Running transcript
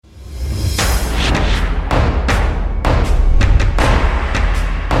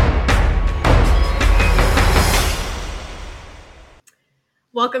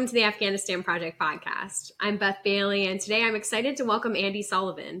Welcome to the Afghanistan Project podcast. I'm Beth Bailey, and today I'm excited to welcome Andy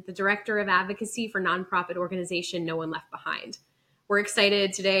Sullivan, the Director of Advocacy for nonprofit organization No One Left Behind. We're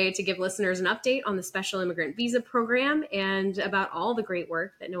excited today to give listeners an update on the Special Immigrant Visa Program and about all the great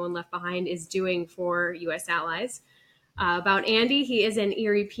work that No One Left Behind is doing for U.S. allies. About Andy, he is an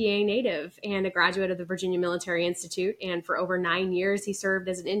Erie, PA native and a graduate of the Virginia Military Institute. And for over 9 years, he served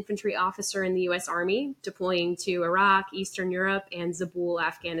as an infantry officer in the U.S. Army, deploying to Iraq, Eastern Europe, and Zabul,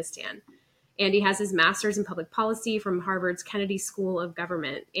 Afghanistan. Andy has his master's in public policy from Harvard's Kennedy School of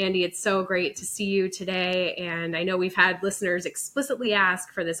Government. Andy, it's so great to see you today. And I know we've had listeners explicitly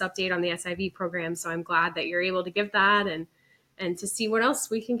ask for this update on the SIV program. So I'm glad that you're able to give that and to see what else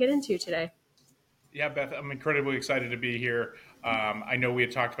we can get into today. Yeah, Beth, I'm incredibly excited to be here. I know we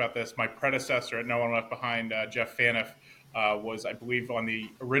had talked about this. My predecessor at No One Left Behind, Jeff Faniff, was, I believe, on the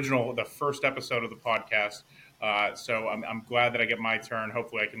first episode of the podcast. So I'm glad that I get my turn.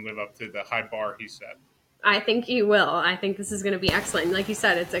 Hopefully I can live up to the high bar he set. I think you will. I think this is going to be excellent. Like you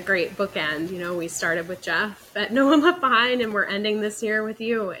said, it's a great bookend. You know, we started with Jeff at No One Left Behind, and we're ending this year with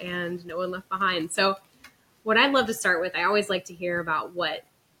you and No One Left Behind. So what I'd love to start with, I always like to hear about what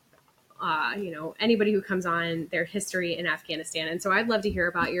anybody who comes on, their history in Afghanistan. And so I'd love to hear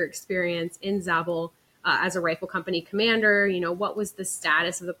about your experience in Zabul as a rifle company commander. You know, what was the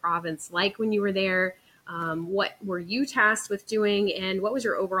status of the province like when you were there? What were you tasked with doing? And what was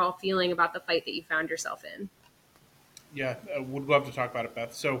your overall feeling about the fight that you found yourself in? Yeah, I would love to talk about it,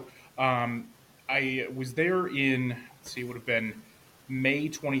 Beth. So I was there in, it would have been May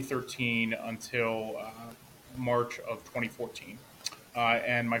 2013 until March of 2014.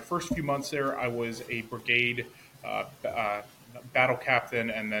 And my first few months there, I was a brigade battle captain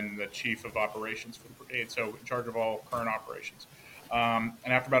and then the chief of operations for the brigade, so in charge of all current operations. And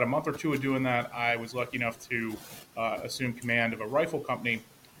after about a month or two of doing that, I was lucky enough to assume command of a rifle company.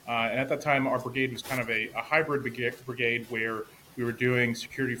 And at that time, our brigade was kind of a hybrid brigade where we were doing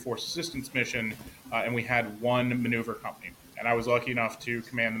security force assistance mission, and we had one maneuver company. And I was lucky enough to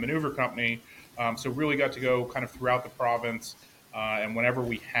command the maneuver company, so really got to go kind of throughout the province. And whenever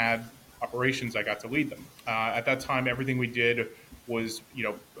we had operations, I got to lead them. At that time, everything we did was,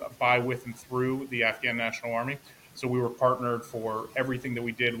 by, with, and through the Afghan National Army. So we were partnered for everything that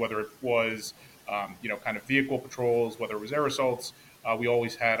we did, whether it was, kind of vehicle patrols, whether it was air assaults. We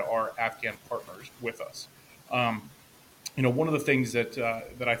always had our Afghan partners with us. One of the things that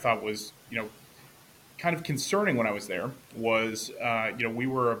I thought was, kind of concerning when I was there was, we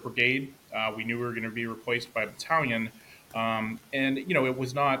were a brigade. We knew we were going to be replaced by a battalion. And it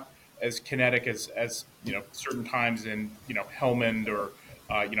was not as kinetic as certain times in, Helmand or,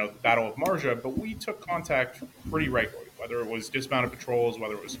 the Battle of Marja, but we took contact pretty regularly, whether it was dismounted patrols,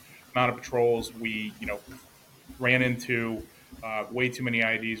 whether it was mounted patrols. We, ran into way too many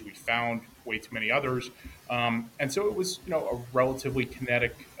IEDs. We found way too many others. And so it was, a relatively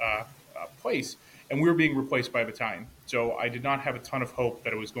kinetic place, and we were being replaced by a battalion. So I did not have a ton of hope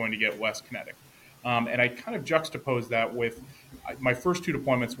that it was going to get less kinetic. And I kind of juxtaposed that with my first two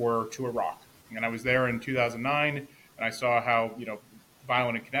deployments were to Iraq. And I was there in 2009, and I saw how,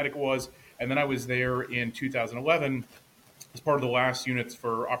 violent and kinetic it was. And then I was there in 2011 as part of the last units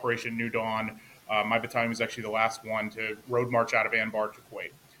for Operation New Dawn. My battalion was actually the last one to road march out of Anbar to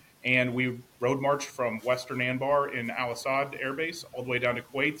Kuwait. And we road marched from Western Anbar in Al Asad Air Base all the way down to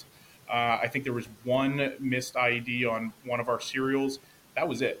Kuwait. I think there was one missed IED on one of our serials. That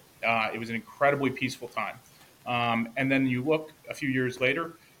was it. It was an incredibly peaceful time. And then you look a few years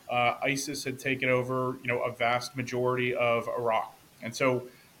later, ISIS had taken over, a vast majority of Iraq. And so,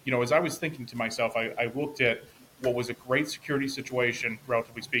 as I was thinking to myself, I looked at what was a great security situation,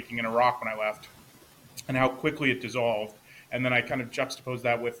 relatively speaking, in Iraq when I left, and how quickly it dissolved. And then I kind of juxtaposed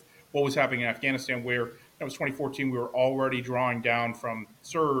that with what was happening in Afghanistan, where it was 2014, we were already drawing down from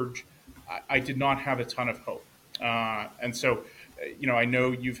surge. I did not have a ton of hope. And so, I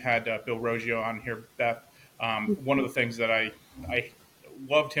know you've had Bill Roggio on here, Beth. One of the things that I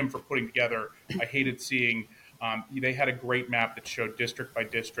loved him for putting together, I hated seeing, they had a great map that showed district by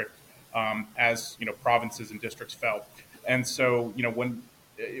district as, provinces and districts fell. And so, when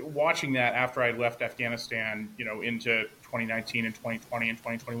watching that after I left Afghanistan, into 2019 and 2020 and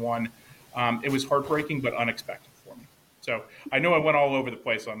 2021, it was heartbreaking but unexpected for me. So I know I went all over the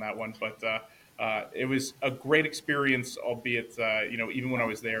place on that one, but it was a great experience, albeit, even when I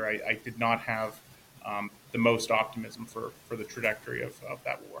was there, I did not have the most optimism for the trajectory of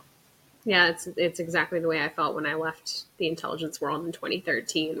that war. Yeah, it's exactly the way I felt when I left the intelligence world in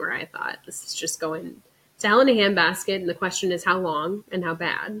 2013, where I thought this is just going to hell in a handbasket, and the question is how long and how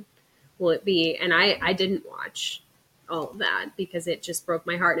bad will it be? And I didn't watch all of that because it just broke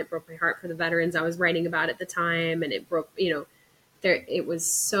my heart. It broke my heart for the veterans I was writing about at the time. And it broke, it was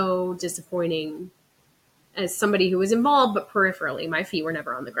so disappointing as somebody who was involved, but peripherally. My feet were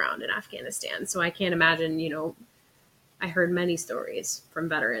never on the ground in Afghanistan. So I can't imagine, I heard many stories from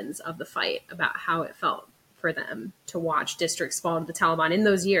veterans of the fight about how it felt for them to watch districts fall to the Taliban in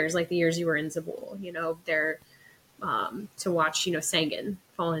those years, like the years you were in Zabul, to watch, Sangin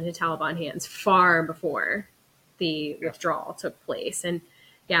fall into Taliban hands far before the withdrawal took place. And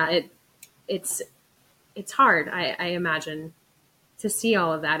yeah, it's hard, I imagine, to see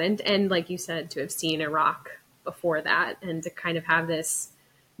all of that. And like you said, to have seen Iraq before that and to kind of have this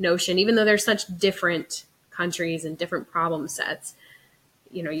notion, even though there's such different countries and different problem sets,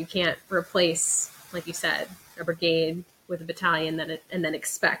 you can't replace, like you said, a brigade with a battalion and then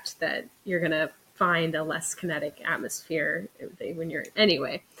expect that you're going to find a less kinetic atmosphere when you're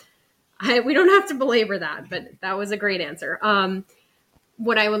anyway. We don't have to belabor that, but that was a great answer.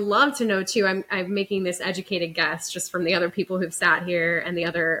 What I would love to know too, I'm making this educated guess just from the other people who've sat here and the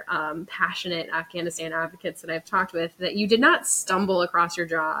other passionate Afghanistan advocates that I've talked with, that you did not stumble across your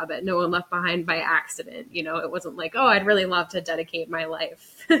job at No One Left Behind by accident. It wasn't like, oh, I'd really love to dedicate my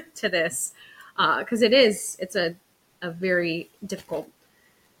life to this, because it's a very difficult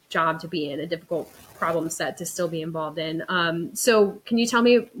job to be in, a difficult problem set to still be involved in. So can you tell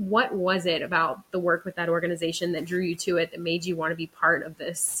me, what was it about the work with that organization that drew you to it, that made you want to be part of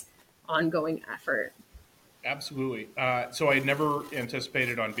this ongoing effort? Absolutely. So I never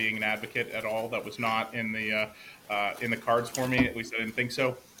anticipated on being an advocate at all. That was not in the cards for me. At least I didn't think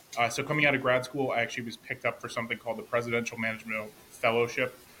so. So coming out of grad school, I actually was picked up for something called the Presidential Management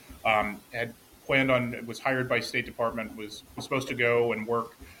Fellowship. Had planned on, was hired by State Department, was supposed to go and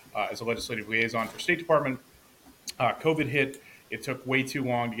work as a legislative liaison for State Department. COVID hit. It took way too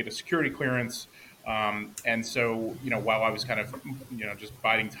long to get a security clearance. And so, while I was kind of, just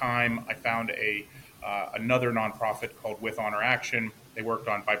biding time, I found another nonprofit called With Honor Action. They worked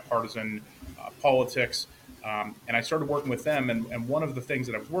on bipartisan politics. And I started working with them. And one of the things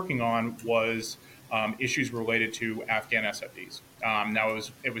that I was working on was issues related to Afghan SFDs. Now,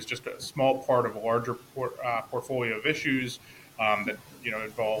 it was just a small part of a larger portfolio of issues that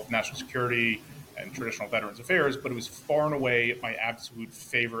involved national security and traditional veterans affairs, but it was far and away my absolute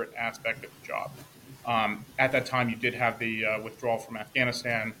favorite aspect of the job. At that time, you did have the withdrawal from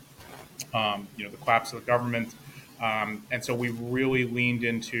Afghanistan, the collapse of the government, and so we really leaned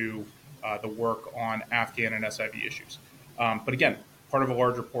into the work on Afghan and SIV issues. But again, part of a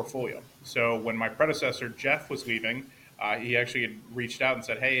larger portfolio. So when my predecessor, Jeff, was leaving, he actually had reached out and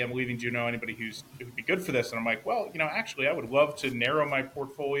said, "Hey, I'm leaving. Do you know anybody who would be good for this?" And I'm like, "Well, actually, I would love to narrow my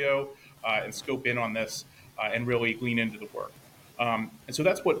portfolio and scope in on this and really lean into the work." And so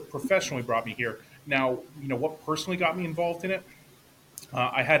that's what professionally brought me here. Now, what personally got me involved in it?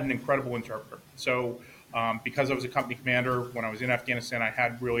 I had an incredible interpreter. So because I was a company commander when I was in Afghanistan, I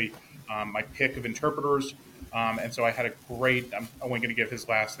had really my pick of interpreters. And so I had a great, I'm only going to give his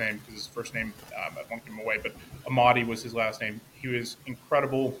last name because his first name, I won't give him away, but Ahmadi was his last name. He was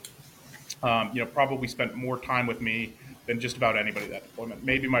incredible. Probably spent more time with me than just about anybody that deployment.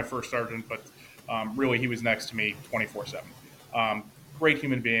 Maybe my first sergeant, but really he was next to me 24/7. Great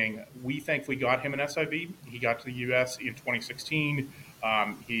human being. We thankfully got him an SIV. He got to the U.S. in 2016.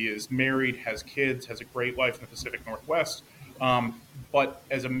 He is married, has kids, has a great life in the Pacific Northwest. But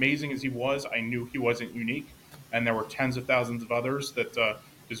as amazing as he was, I knew he wasn't unique. And there were tens of thousands of others that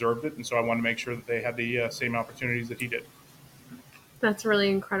deserved it. And so I wanted to make sure that they had the same opportunities that he did. That's really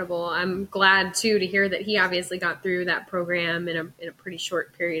incredible. I'm glad, too, to hear that he obviously got through that program in a pretty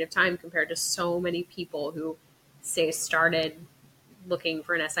short period of time compared to so many people who, say, started looking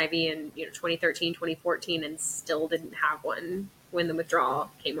for an SIV in 2013, 2014 and still didn't have one when the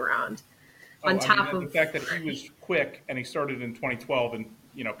withdrawal came around. The fact that he was quick and he started in 2012 and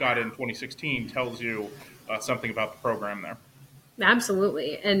got it in 2016 tells you something about the program there.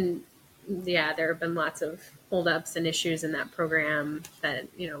 Absolutely. And yeah, there have been lots of holdups and issues in that program that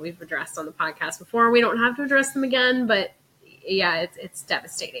we've addressed on the podcast before. We don't have to address them again, but yeah, it's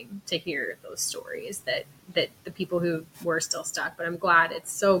devastating to hear those stories that the people who were still stuck. But I'm glad,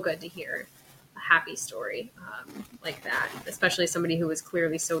 it's so good to hear a happy story like that, especially somebody who was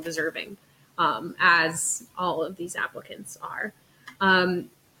clearly so deserving, as all of these applicants are.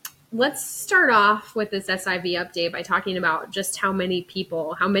 Let's start off with this SIV update by talking about just how many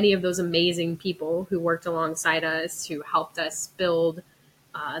of those amazing people who worked alongside us, who helped us build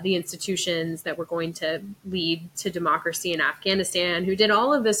the institutions that were going to lead to democracy in Afghanistan, who did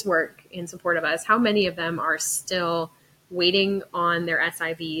all of this work in support of us, how many of them are still waiting on their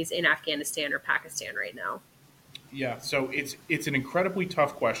SIVs in Afghanistan or Pakistan right now? Yeah, so it's an incredibly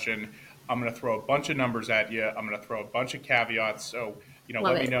tough question. I'm going to throw a bunch of numbers at you. I'm going to throw a bunch of caveats. So Love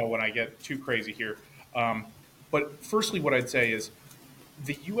let me it. know when I get too crazy here. But firstly, what I'd say is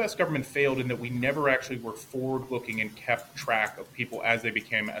the U.S. government failed in that we never actually were forward-looking and kept track of people as they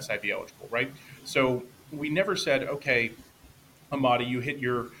became SIV eligible, right? So we never said, okay, Amadi, you hit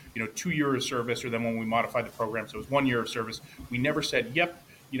your 2 years of service, or then when we modified the program, so it was 1 year of service. We never said, yep,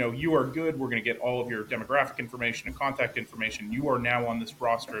 you are good. We're going to get all of your demographic information and contact information. You are now on this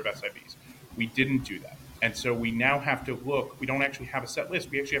roster of SIVs. We didn't do that. And so we now have to look. We don't actually have a set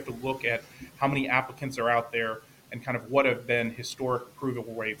list. We actually have to look at how many applicants are out there and kind of what have been historic approval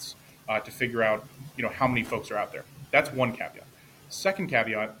rates to figure out how many folks are out there. That's one caveat. Second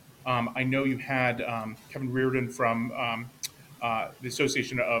caveat, I know you had Kevin Reardon from the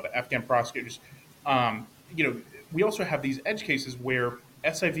Association of Afghan Prosecutors. We also have these edge cases where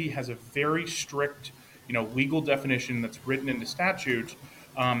SIV has a very strict, legal definition that's written into statute.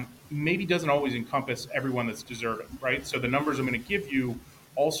 Maybe doesn't always encompass everyone that's deserving, right? So the numbers I'm going to give you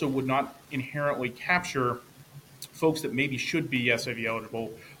also would not inherently capture folks that maybe should be SIV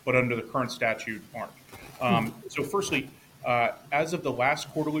eligible, but under the current statute aren't. So firstly, as of the last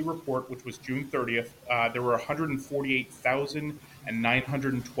quarterly report, which was June 30th, there were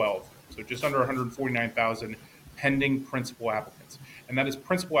 148,912, so just under 149,000 pending principal applicants. And that is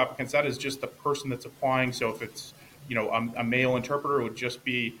principal applicants. That is just the person that's applying. So if it's a male interpreter, it would just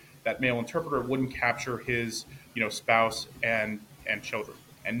be that male interpreter wouldn't capture his spouse and children.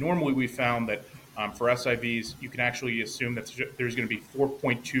 And normally we found that for SIVs, you can actually assume that there's going to be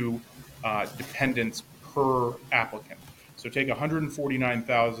 4.2 dependents per applicant. So take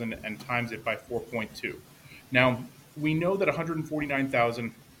 149,000 and times it by 4.2. Now, we know that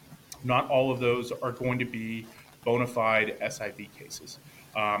 149,000, not all of those are going to be bona fide SIV cases.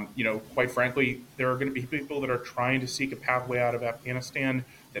 Quite frankly, there are going to be people that are trying to seek a pathway out of Afghanistan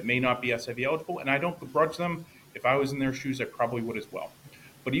that may not be SIV eligible, and I don't begrudge them. If I was in their shoes, I probably would as well.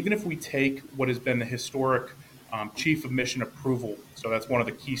 But even if we take what has been the historic chief of mission approval, so that's one of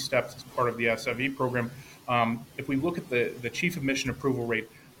the key steps as part of the SIV program, if we look at the chief of mission approval rate,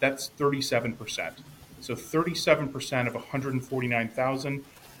 that's 37%. So 37% of 149,000,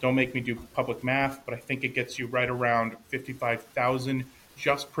 don't make me do public math, but I think it gets you right around 55,000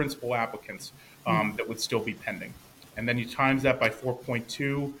 just principal applicants that would still be pending. And then you times that by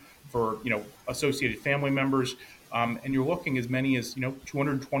 4.2 for associated family members, and you're looking as many as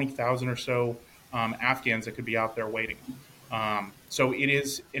 220,000 or so Afghans that could be out there waiting. So it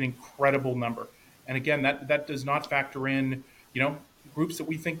is an incredible number. And again, that does not factor in groups that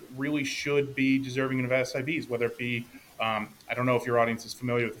we think really should be deserving of SIVs, whether it be I don't know if your audience is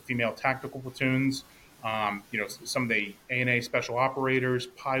familiar with the female tactical platoons, some of the ANA special operators,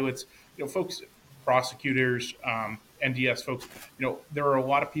 pilots, folks, prosecutors, NDS folks. There are a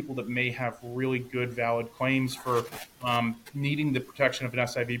lot of people that may have really good, valid claims for needing the protection of an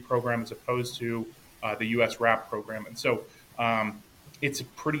SIV program as opposed to the U.S. RAP program. And so it's a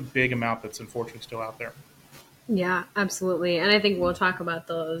pretty big amount that's unfortunately still out there. Yeah, absolutely. And I think we'll talk about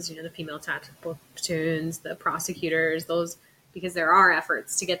those, the female tactical platoons, the prosecutors, those, because there are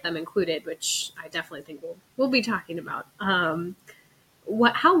efforts to get them included, which I definitely think we'll be talking about.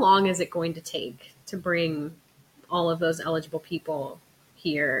 How long is it going to take to bring all of those eligible people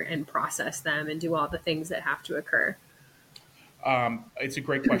here and process them and do all the things that have to occur? It's a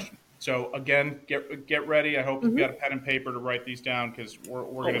great question. So again, get ready. I hope you've got a pen and paper to write these down because we're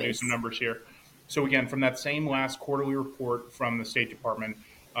going to do some numbers here. So again, from that same last quarterly report from the State Department,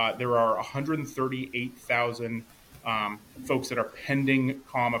 there are 138,000 folks that are pending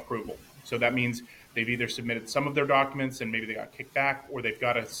COM approval. So that means they've either submitted some of their documents and maybe they got kicked back, or they've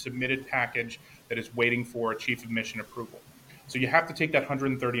got a submitted package that is waiting for a chief of mission approval. So you have to take that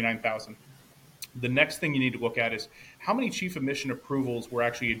 139,000. The next thing you need to look at is how many chief of mission approvals were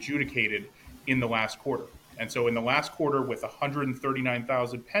actually adjudicated in the last quarter. And so in the last quarter, with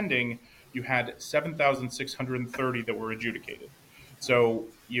 139,000 pending, you had 7,630 that were adjudicated. So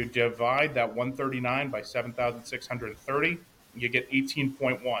you divide that 139 by 7,630, you get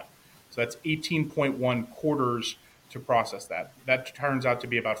 18.1. So that's 18.1 quarters to process that. That turns out to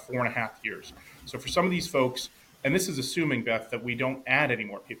be about 4.5 years. So for some of these folks, and this is assuming, Beth, that we don't add any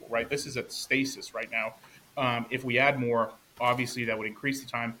more people, right? This is at stasis right now. If we add more, obviously that would increase the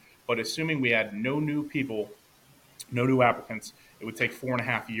time. But assuming we add no new people, no new applicants, it would take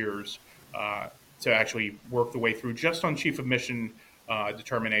 4.5 years to actually work the way through just on chief of mission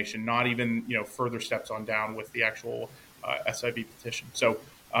determination, not even further steps on down with the actual SIV petition. So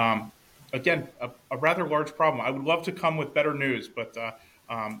again, a rather large problem. I would love to come with better news, but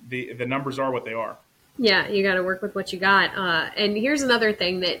the numbers are what they are. Yeah, you got to work with what you got. And here's another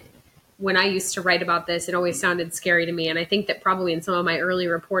thing that when I used to write about this, it always sounded scary to me. And I think that probably in some of my early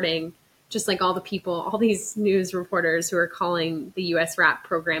reporting, just like all the people, all these news reporters who are calling the US RAP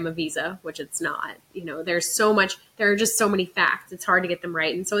program a visa, which it's not. There's so much, there are just so many facts. It's hard to get them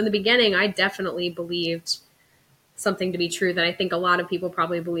right. And so in the beginning, I definitely believed something to be true that I think a lot of people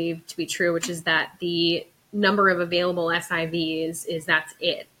probably believe to be true, which is that the number of available SIVs is that's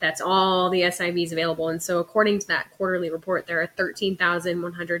it. That's all the SIVs available. And so according to that quarterly report, there are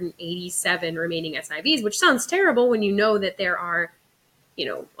 13,187 remaining SIVs, which sounds terrible when you know that there are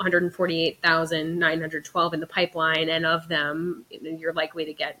 148,912 in the pipeline, and of them, you're likely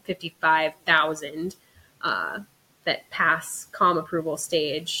to get 55,000 that pass COM approval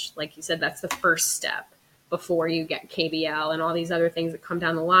stage. Like you said, that's the first step before you get KBL and all these other things that come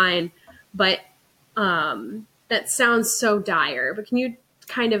down the line. But that sounds so dire. But can you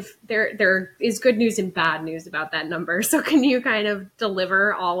kind of, there is good news and bad news about that number. So can you kind of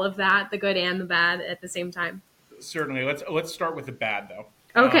deliver all of that, the good and the bad, at the same time? Certainly. Let's start with the bad, though.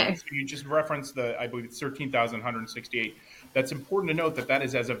 Okay. So you just referenced I believe it's 13,168. That's important to note that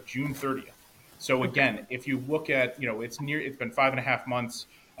is as of June 30th. So again, if you look at, it's been 5.5 months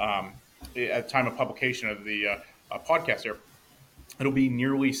at the time of publication of the podcast here. It'll be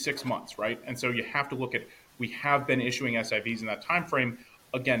nearly 6 months, right? And so you have to look at, we have been issuing SIVs in that time frame.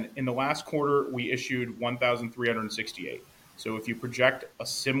 Again, in the last quarter, we issued 1,368. So if you project a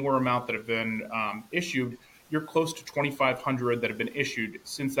similar amount that have been issued, you're close to 2,500 that have been issued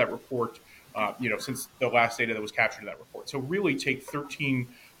since that report, since the last data that was captured in that report. So really take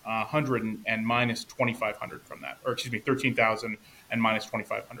 1,300 and minus 2,500 from that, or excuse me, 13,000 and minus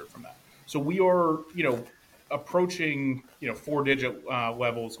 2,500 from that. So we are, approaching, 4-digit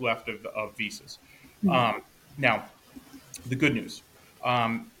levels left of visas. Now, the good news,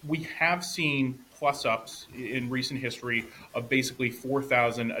 we have seen plus ups in recent history of basically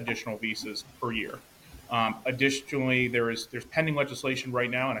 4,000 additional visas per year. Additionally, there's pending legislation right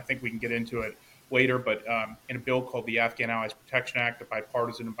now, and I think we can get into it later, but in a bill called the Afghan Allies Protection Act, a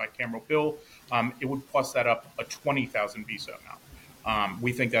bipartisan and bicameral bill, it would plus that up a 20,000 visa amount.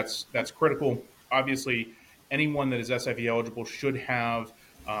 We think that's critical. Obviously, anyone that is SIV eligible should have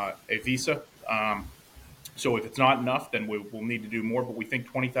a visa. So if it's not enough, then we'll need to do more, but we think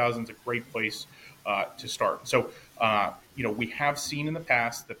 20,000 is a great place to start. So, we have seen in the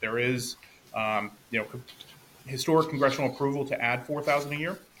past that there is historic congressional approval to add 4,000 a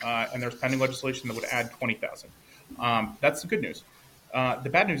year, and there's pending legislation that would add 20,000. That's the good news. The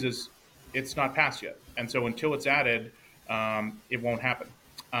bad news is it's not passed yet, and so until it's added, it won't happen.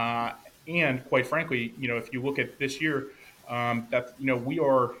 And quite frankly, if you look at this year,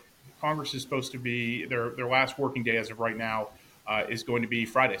 Congress is supposed to be their last working day as of right now is going to be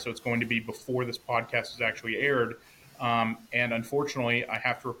Friday, so it's going to be before this podcast is actually aired. And unfortunately, I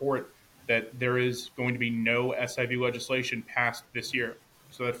have to report that there is going to be no SIV legislation passed this year.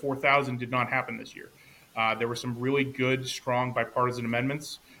 So that 4,000 did not happen this year. There were some really good, strong bipartisan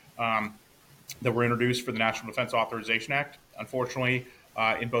amendments that were introduced for the National Defense Authorization Act. Unfortunately,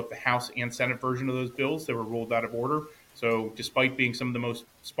 in both the House and Senate version of those bills, they were ruled out of order. So despite being some of the most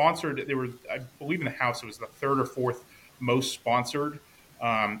sponsored, I believe in the House, it was the third or fourth most sponsored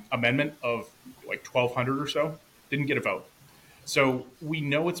amendment of like 1,200 or so, didn't get a vote. So we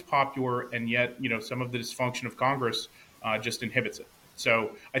know it's popular, and yet, some of the dysfunction of Congress just inhibits it.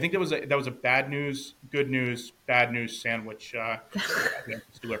 So I think that was a bad news, good news, bad news sandwich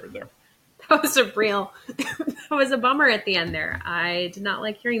delivered there. That was a bummer at the end there. I did not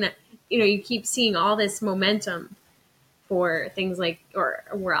like hearing that. You keep seeing all this momentum for things like, or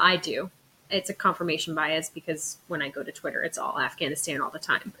where I do, it's a confirmation bias because when I go to Twitter, it's all Afghanistan all the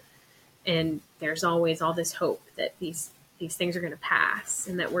time. And there's always all this hope that these things are going to pass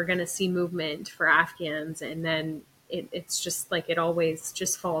and that we're going to see movement for Afghans. And then it's just like it always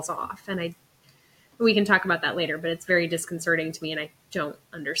just falls off. And we can talk about that later, but it's very disconcerting to me and I don't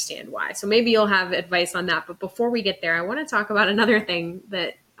understand why. So maybe you'll have advice on that. But before we get there, I want to talk about another thing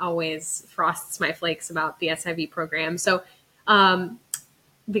that always frosts my flakes about the SIV program. So the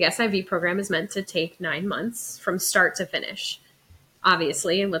SIV program is meant to take 9 months from start to finish.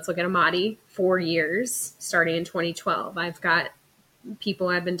 Obviously, and let's look at Amadi, 4 years starting in 2012. I've got people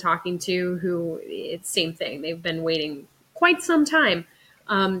I've been talking to who it's same thing. They've been waiting quite some time.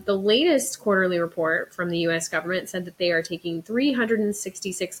 The latest quarterly report from the U.S. government said that they are taking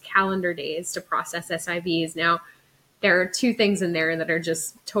 366 calendar days to process SIVs. Now, there are two things in there that are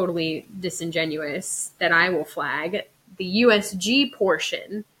just totally disingenuous that I will flag. The USG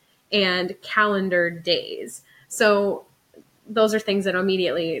portion and calendar days. So those are things that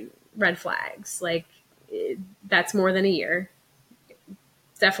immediately red flags. Like, that's more than a year.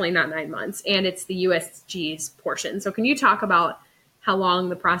 Definitely not 9 months. And it's the USG's portion. So can you talk about how long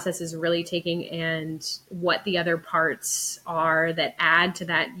the process is really taking and what the other parts are that add to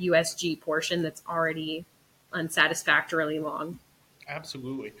that USG portion that's already unsatisfactorily long?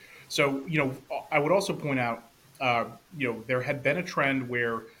 Absolutely. So, I would also point out, there had been a trend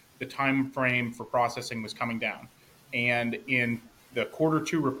where the time frame for processing was coming down. And in the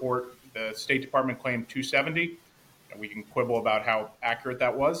Q2 report, the State Department claimed 270. We can quibble about how accurate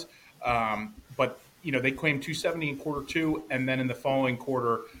that was. But, they claimed 270 in Q2, and then in the following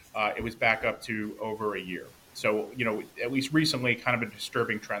quarter, it was back up to over a year. So, at least recently, kind of a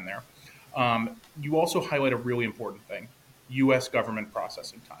disturbing trend there. You also highlight a really important thing: U.S. government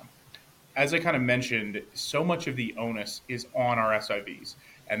processing time. As I kind of mentioned, so much of the onus is on our SIVs.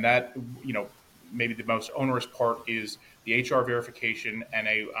 And that, maybe the most onerous part is the HR verification and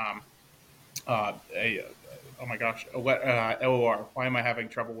oh my gosh, LOR. Why am I having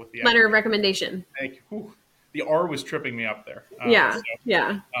trouble with the letter of recommendation? Thank you. Whew. The R was tripping me up there.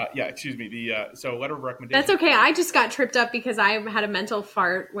 Excuse me. So letter of recommendation. That's okay. I just got tripped up because I had a mental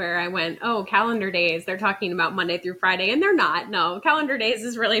fart where I went, oh, calendar days. They're talking about Monday through Friday, and they're not. No, calendar days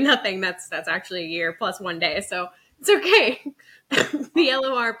is really nothing. That's actually a year plus 1 day. So it's okay. The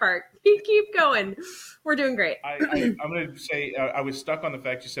LOR part. Keep going. We're doing great. I'm going to say I was stuck on the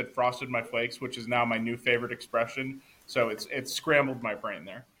fact you said frosted my flakes, which is now my new favorite expression. So it's scrambled my brain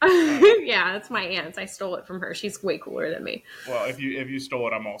there. Yeah, that's my aunt's. I stole it from her. She's way cooler than me. Well, if you stole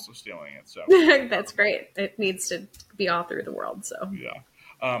it, I'm also stealing it. So that's great. It needs to be all through the world. So yeah,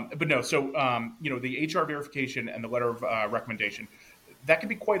 but no. So the HR verification and the letter of recommendation, that can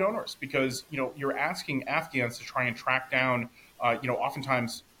be quite onerous because you're asking Afghans to try and track down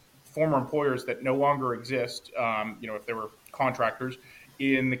oftentimes former employers that no longer exist. If they were contractors.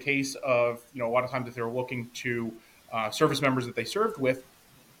 In the case of a lot of times if they're looking to service members that they served with,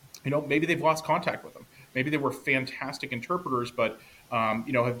 maybe they've lost contact with them. Maybe they were fantastic interpreters, but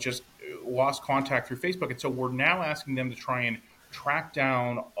have just lost contact through Facebook. And so we're now asking them to try and track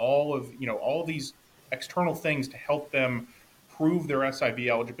down all of these external things to help them prove their SIV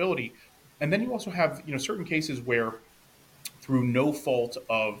eligibility. And then you also have certain cases where, through no fault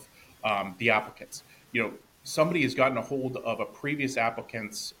of the applicants, somebody has gotten a hold of a previous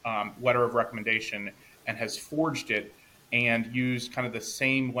applicant's letter of recommendation and has forged it and used kind of the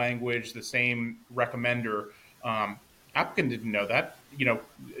same language, the same recommender. Applicant didn't know that.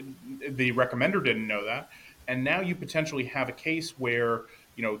 The recommender didn't know that. And now you potentially have a case where,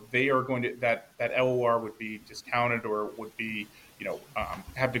 they are going to, that LOR would be discounted or would be,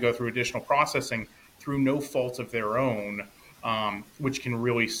 have to go through additional processing through no fault of their own, which can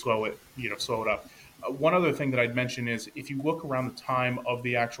really slow it up. One other thing that I'd mention is if you look around the time of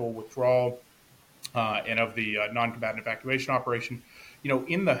the actual withdrawal and of the non-combatant evacuation operation,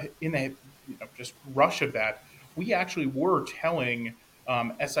 in the just rush of that, we actually were telling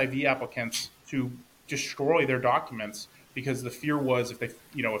SIV applicants to destroy their documents because the fear was if the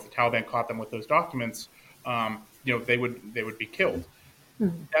Taliban caught them with those documents, they would be killed.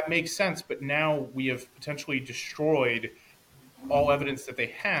 Mm-hmm. That makes sense, but now we have potentially destroyed all evidence that they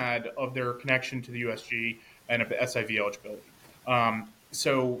had of their connection to the USG and of the SIV eligibility.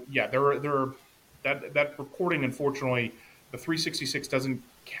 So yeah, there are that reporting. Unfortunately, the 366 doesn't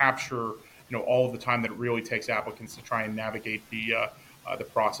capture all of the time that it really takes applicants to try and navigate the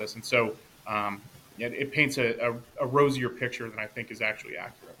process, and so it paints a rosier picture than I think is actually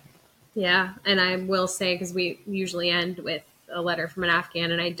accurate. Yeah, and I will say, because we usually end with a letter from an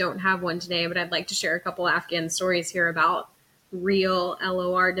Afghan, and I don't have one today, but I'd like to share a couple Afghan stories here about real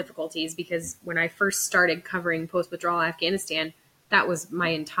LOR difficulties, because when I first started covering post-withdrawal Afghanistan, that was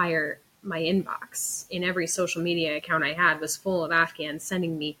my inbox in every social media account I had was full of Afghans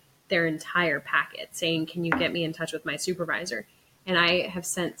sending me their entire packet saying, can you get me in touch with my supervisor? And I have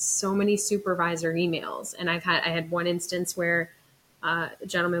sent so many supervisor emails, and I had one instance where a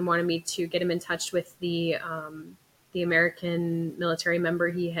gentleman wanted me to get him in touch with the American military member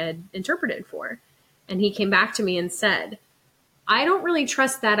he had interpreted for. And he came back to me and said, I don't really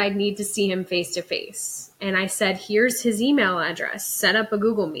trust that. I'd need to see him face to face. And I said, here's his email address. Set up a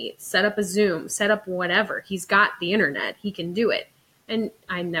Google Meet, set up a Zoom, set up whatever. He's got the internet. He can do it. And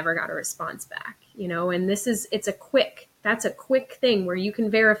I never got a response back, and that's a quick thing where you can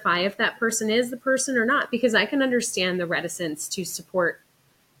verify if that person is the person or not, because I can understand the reticence to support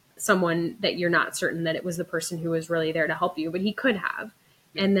someone that you're not certain that it was the person who was really there to help you, but he could have.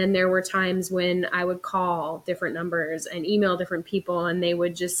 And then there were times when I would call different numbers and email different people, and they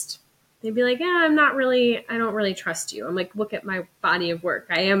would just they'd be like, yeah, I don't really trust you. I'm like, look at my body of work.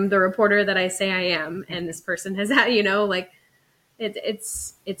 I am the reporter that I say I am. And this person has had, like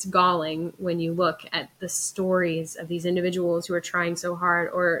it's galling when you look at the stories of these individuals who are trying so hard,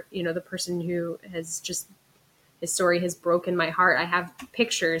 or, the person who has just, his story has broken my heart. I have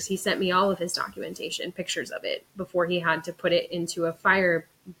pictures. He sent me all of his documentation, pictures of it before he had to put it into a fire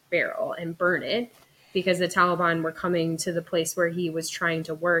barrel and burn it, because the Taliban were coming to the place where he was trying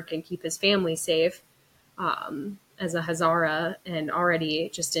to work and keep his family safe, as a Hazara, and already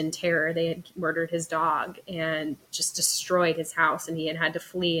just in terror. They had murdered his dog and just destroyed his house, and he had to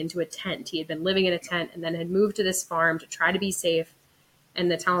flee into a tent. He had been living in a tent and then had moved to this farm to try to be safe,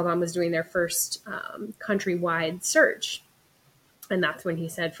 and the Taliban was doing their first countrywide search. And that's when he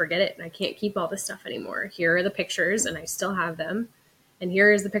said, forget it, I can't keep all this stuff anymore. Here are the pictures, and I still have them, and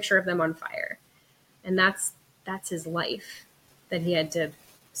here is the picture of them on fire. And that's his life that he had to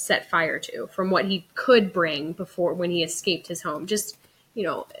set fire to, from what he could bring before, when he escaped his home. Just,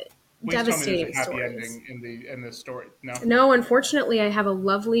 devastating stories. Ending in this story. No, unfortunately, I have a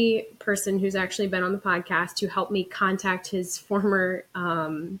lovely person who's actually been on the podcast who helped me contact his former,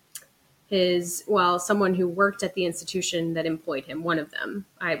 someone who worked at the institution that employed him. One of them.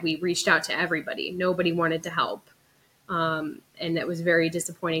 We reached out to everybody. Nobody wanted to help. And that was very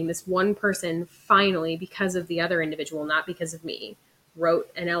disappointing. This one person finally, because of the other individual, not because of me,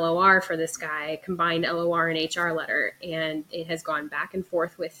 wrote an LOR for this guy, combined LOR and HR letter, and it has gone back and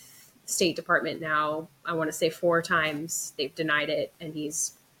forth with State Department now. I want to say 4 times they've denied it, and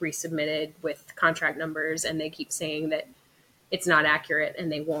he's resubmitted with contract numbers, and they keep saying that it's not accurate and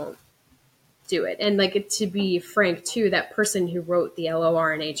they won't do it. And to be frank too, that person who wrote the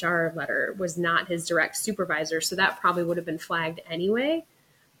LOR and HR letter was not his direct supervisor, so that probably would have been flagged anyway.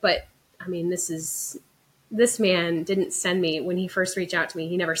 But I mean, this man didn't send me, when he first reached out to me,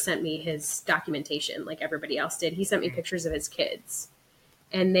 he never sent me his documentation like everybody else did. He sent me pictures of his kids,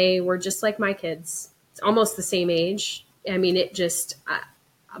 and they were just like my kids. It's almost the same age. I mean, it just,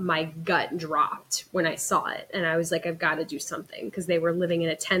 my gut dropped when I saw it. And I was like, I've got to do something, because they were living in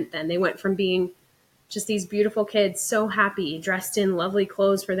a tent then. They went from being just these beautiful kids, so happy, dressed in lovely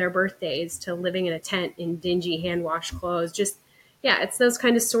clothes for their birthdays, to living in a tent in dingy hand washed clothes. Just, yeah, it's those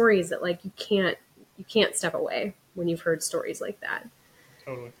kind of stories that you can't step away when you've heard stories like that.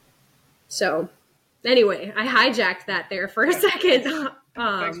 Totally. So anyway, I hijacked that there for a second.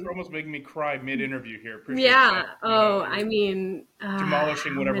 Thanks for almost making me cry mid-interview here. Appreciate yeah. that. I mean,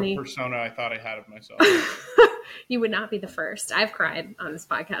 demolishing whatever persona I thought I had of myself. You would not be the first. I've cried on this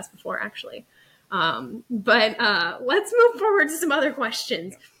podcast before, actually. But let's move forward to some other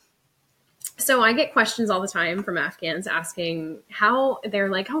questions. Yeah. So I get questions all the time from Afghans asking how they're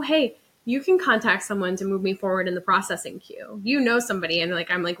like, oh, hey, you can contact someone to move me forward in the processing queue. You know somebody. And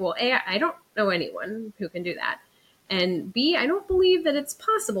I'm like, well, A, I don't know anyone who can do that. And B, I don't believe that it's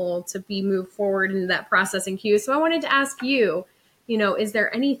possible to be moved forward into that processing queue. So I wanted to ask you, is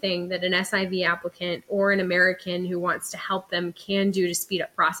there anything that an SIV applicant or an American who wants to help them can do to speed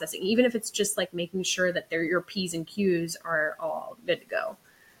up processing, even if it's just making sure that your P's and Q's are all good to go?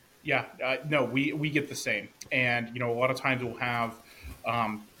 Yeah, no, we get the same. And, a lot of times we'll have,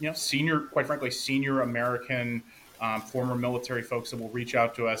 senior American, former military folks that will reach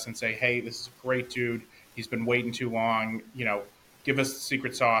out to us and say, hey, this is a great dude. He's been waiting too long, give us the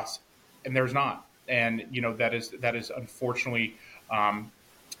secret sauce. And there's not. And, that is unfortunately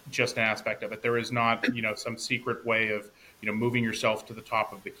just an aspect of it. There is not, some secret way of, moving yourself to the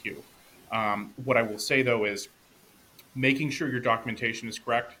top of the queue. What I will say, though, is making sure your documentation is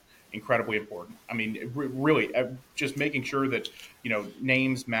correct, incredibly important. I mean, really, just making sure that,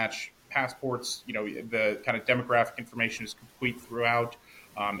 names match passports, the kind of demographic information is complete throughout,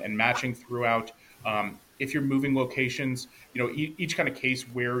 and matching throughout. If you're moving locations, each kind of case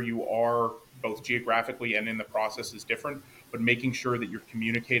where you are both geographically and in the process is different, but making sure that you're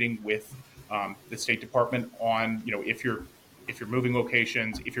communicating with the State Department on, if you're moving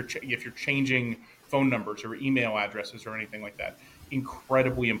locations, if you're changing phone numbers or email addresses or anything like that,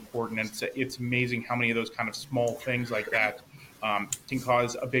 incredibly important. And it's amazing how many of those kind of small things like that can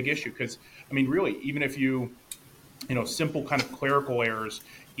cause a big issue. Because, I mean, really, even if simple kind of clerical errors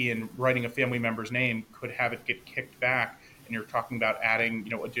in writing a family member's name could have it get kicked back, and you're talking about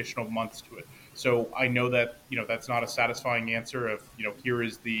adding, additional months to it. So I know that, that's not a satisfying answer of, here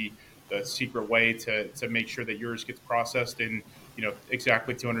is the secret way to make sure that yours gets processed in,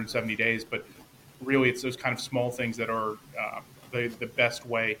 exactly 270 days. But really, it's those kind of small things that are the best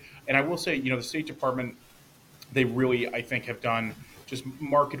way. And I will say, the State Department, they really, I think, have done just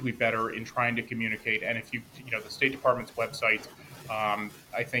markedly better in trying to communicate. And if the State Department's website,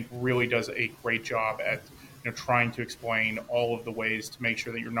 I think really does a great job at trying to explain all of the ways to make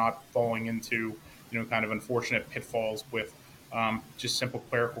sure that you're not falling into kind of unfortunate pitfalls with just simple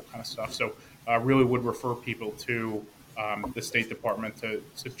clerical kind of stuff. So really would refer people to the State Department to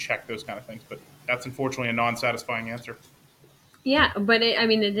check those kind of things. But that's unfortunately a non-satisfying answer. Yeah, but I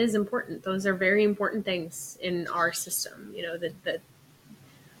mean, it is important. Those are very important things in our system. That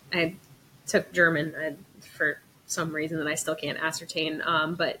I took German for some reason that I still can't ascertain.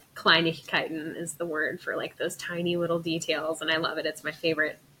 But Kleinigkeiten is the word for like those tiny little details, and I love it. It's my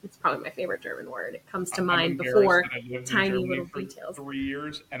favorite. It's probably my favorite German word. It comes to I'm mind embarrassed before that I lived in tiny Germany little for details. 3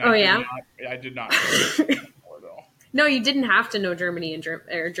 years, and Oh yeah. I did not know that at all. No, you didn't have to know Germany and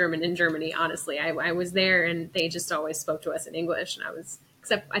or German in Germany. Honestly, I was there, and they just always spoke to us in English, and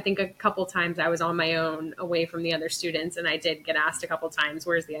except I think a couple times I was on my own away from the other students, and I did get asked a couple times,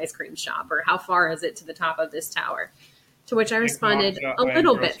 "Where's the ice cream shop?" or "How far is it to the top of this tower?" To which I Thanks, Mom. responded, "A I am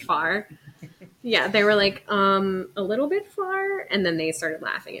little bit trusting. far." Yeah, they were like, "A little bit far," and then they started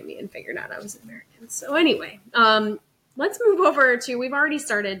laughing at me and figured out I was American. So anyway, let's move over to. We've already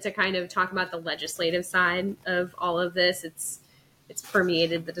started to kind of talk about the legislative side of all of this. It's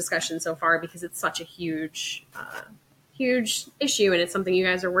permeated the discussion so far because it's such a huge issue, and it's something you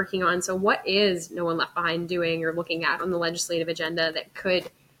guys are working on. So, what is No One Left Behind doing or looking at on the legislative agenda that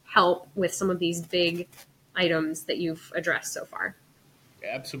could help with some of these big items that you've addressed so far?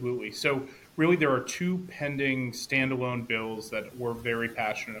 Absolutely. So, really, there are two pending standalone bills that we're very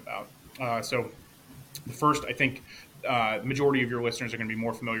passionate about. So, the first, I think, majority of your listeners are going to be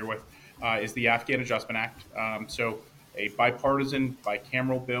more familiar with, is the Afghan Adjustment Act. So, a bipartisan,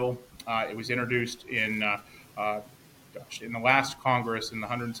 bicameral bill. It was introduced in the last Congress, in the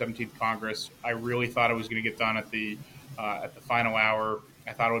 117th Congress. I really thought it was going to get done at the final hour.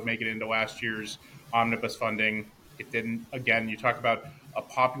 I thought it would make it into last year's omnibus funding. It didn't. Again, you talk about a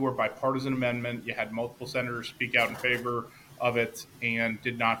popular bipartisan amendment. You had multiple senators speak out in favor of it and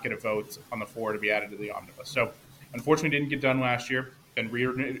did not get a vote on the floor to be added to the omnibus. So, unfortunately, didn't get done last year. Been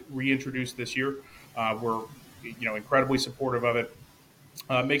reintroduced this year. We're incredibly supportive of it.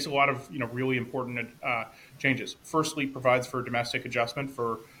 Makes a lot of really important changes. Firstly, provides for domestic adjustment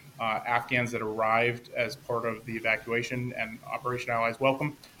for Afghans that arrived as part of the evacuation and Operation Allies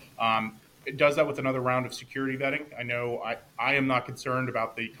Welcome. It does that with another round of security vetting. I know I am not concerned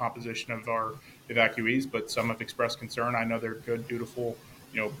about the composition of our evacuees, but some have expressed concern. I know they're good, dutiful,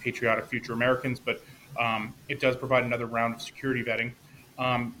 patriotic future Americans, but it does provide another round of security vetting.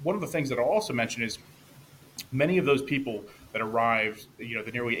 One of the things that I'll also mention is many of those people that arrived,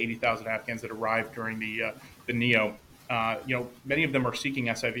 the nearly 80,000 Afghans that arrived during the NEO, many of them are seeking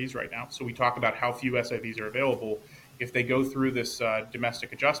SIVs right now. So we talk about how few SIVs are available. If they go through this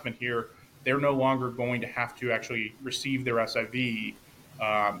domestic adjustment here, they're no longer going to have to actually receive their SIV.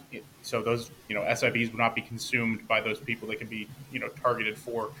 So those, SIVs will not be consumed by those people. They can be, targeted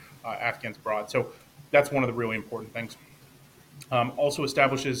for Afghans abroad. So that's one of the really important things. Also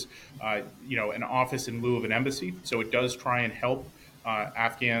establishes, an office in lieu of an embassy. So it does try and help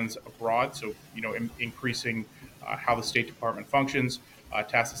Afghans abroad. So, increasing how the State Department functions,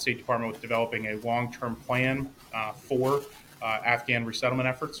 tasks the State Department with developing a long-term plan for Afghan resettlement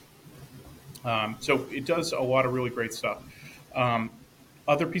efforts. So it does a lot of really great stuff.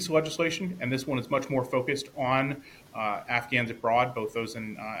 Other piece of legislation, and this one is much more focused on Afghans abroad, both those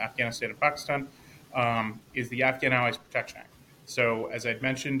in Afghanistan and Pakistan, is the Afghan Allies Protection Act. So, as I'd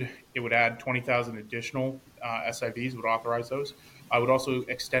mentioned, it would add 20,000 additional SIVs, would authorize those. I would also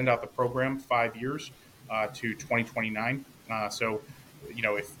extend out the program 5 years to 2029. So,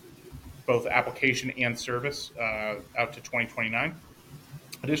 if both application and service out to 2029.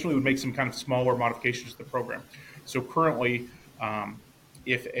 Additionally, we would make some kind of smaller modifications to the program. So currently,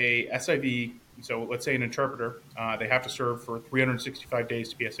 if a SIV, so let's say an interpreter, they have to serve for 365 days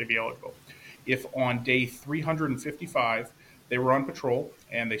to be SIV eligible. If on day 355 they were on patrol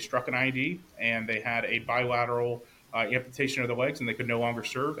and they struck an ID and they had a bilateral amputation of the legs and they could no longer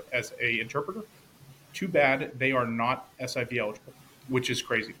serve as an interpreter, too bad they are not SIV eligible, which is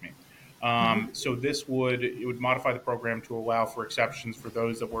crazy to me. So it would modify the program to allow for exceptions for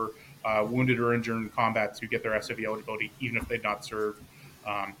those that were wounded or injured in combat to get their SIV eligibility, even if they'd not served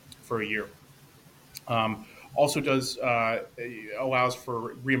for a year. Also allows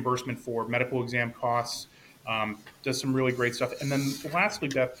for reimbursement for medical exam costs, does some really great stuff. And then lastly,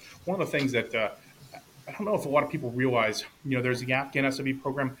 Beth, one of the things that I don't know if a lot of people realize, there's the Afghan SIV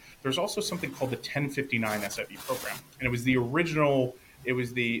program. There's also something called the 1059 SIV program. And it was the original, it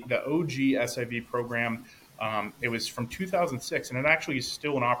was the OG SIV program. It was from 2006, and it actually is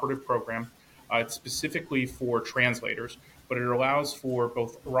still an operative program. It's specifically for translators. but it allows for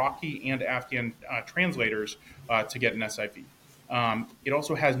both Iraqi and Afghan translators to get an SIV. It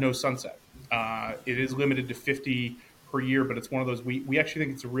also has no sunset. It is limited to 50 per year, but it's one of those we actually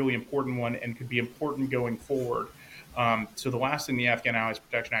think it's a really important one and could be important going forward. So the last thing the Afghan Allies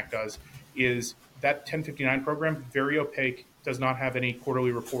Protection Act does is that 1059 program, very opaque, does not have any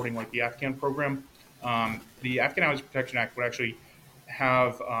quarterly reporting like the Afghan program. The Afghan Allies Protection Act would actually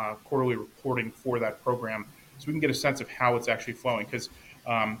have quarterly reporting for that program, so we can get a sense of how it's actually flowing. Because,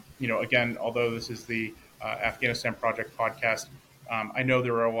 again, although this is the Afghanistan Project podcast, I know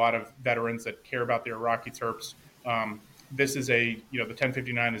there are a lot of veterans that care about the Iraqi Terps. This is the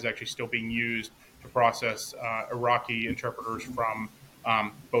 1059 is actually still being used to process Iraqi interpreters from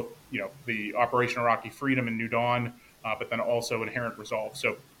both, the Operation Iraqi Freedom and New Dawn, but then also Inherent Resolve.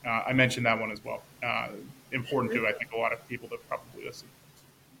 So I mentioned that one as well. Important to, I think, a lot of people that probably listen.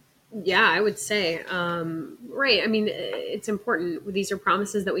 Yeah, I would say, right. I mean, it's important. These are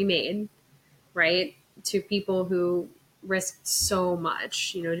promises that we made, right, to people who risked so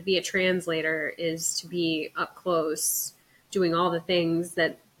much. To be a translator is to be up close, doing all the things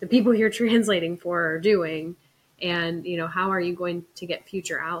that the people you're translating for are doing. And, how are you going to get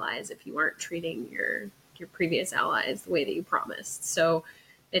future allies if you aren't treating your previous allies the way that you promised? So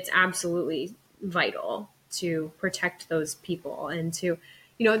it's absolutely vital to protect those people and to,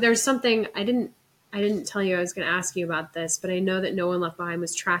 there's something I didn't tell you I was going to ask you about this, but I know that No One Left Behind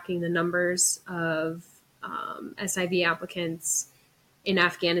was tracking the numbers of SIV applicants in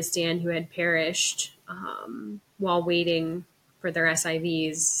Afghanistan who had perished while waiting for their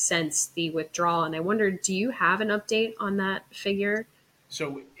SIVs since the withdrawal. And I wondered, do you have an update on that figure?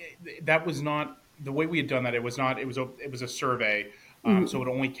 So that was not the way we had done that. It was not. It was a survey. So it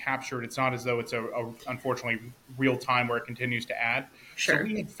only captured. It's not as though it's a unfortunately real time where it continues to add. Sure. So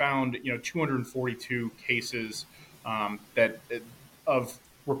we had found 242 cases that of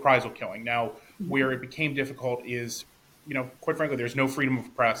reprisal killing. Now, where it became difficult is, quite frankly, there's no freedom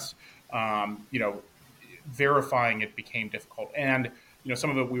of press. Verifying it became difficult, and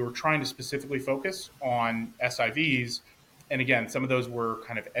some of it we were trying to specifically focus on SIVs. And again, some of those were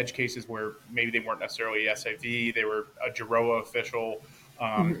kind of edge cases where maybe they weren't necessarily a SIV, they were a JAROA official.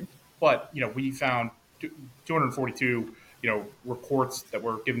 But, we found 242, reports that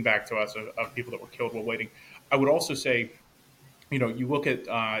were given back to us of people that were killed while waiting. I would also say, you look at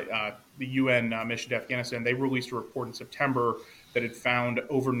the UN mission to Afghanistan, they released a report in September that had found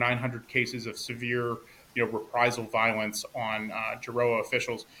over 900 cases of severe reprisal violence on JAROA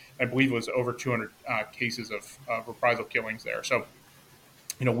officials. I believe it was over 200 cases of reprisal killings there. So,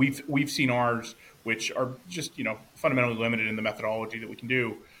 we've seen ours, which are just fundamentally limited in the methodology that we can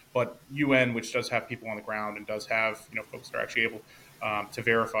do. But UN, which does have people on the ground and does have folks that are actually able to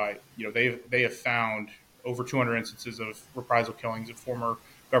verify, they have found over 200 instances of reprisal killings of former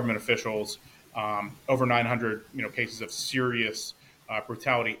government officials, over 900 cases of serious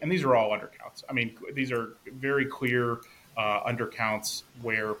brutality, and these are all undercounts. I mean, these are very clear undercounts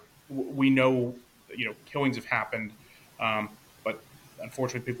where we know killings have happened, but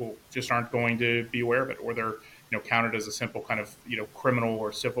unfortunately, people just aren't going to be aware of it, or they're counted as a simple kind of criminal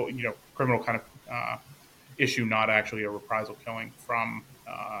or civil criminal kind of issue, not actually a reprisal killing from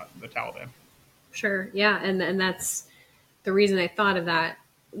the Taliban. Sure, yeah, and that's the reason I thought of that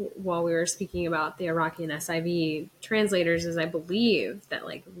while we were speaking about the Iraqi and SIV translators is I believe that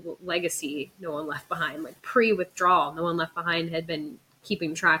like legacy No One Left Behind, like pre-withdrawal, No One Left Behind had been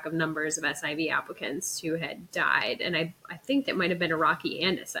keeping track of numbers of SIV applicants who had died. And I think that might have been Iraqi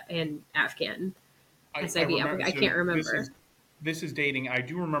and Afghan SIV applicants. I can't remember. This is dating. I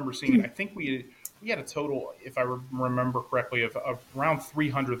do remember seeing it. I think we had a total, if I remember correctly, of around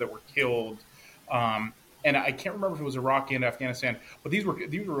 300 that were killed. And I can't remember if it was Iraq and Afghanistan, but these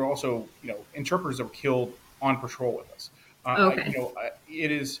were also interpreters that were killed on patrol with us.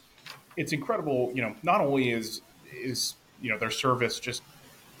 It's incredible. Not only is their service just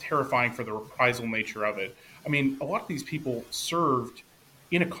terrifying for the reprisal nature of it. I mean, a lot of these people served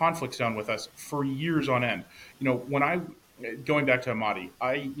in a conflict zone with us for years on end. When going back to Amadi,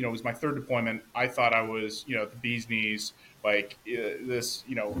 it was my third deployment. I thought I was the bee's knees, like this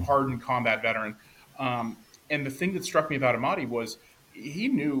hardened combat veteran. And the thing that struck me about Amadi was he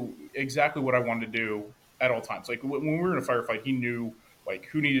knew exactly what I wanted to do at all times. Like when we were in a firefight, he knew like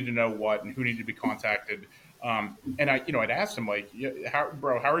who needed to know what and who needed to be contacted. And I'd asked him like, how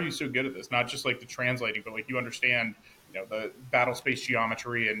are you so good at this? Not just like the translating, but like you understand, the battle space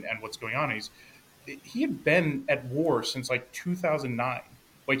geometry and what's going on. He had been at war since like 2009.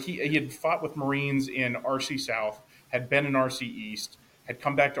 Like he had fought with Marines in RC South, had been in RC East, had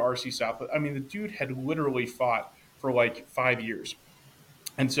come back to RC South. I mean, the dude had literally fought for like 5 years.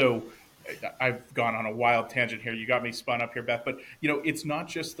 And so I've gone on a wild tangent here. You got me spun up here, Beth. But it's not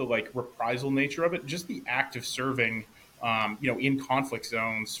just the like reprisal nature of it, just the act of serving, in conflict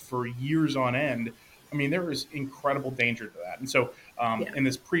zones for years on end. I mean, there is incredible danger to that. And so, Yeah. in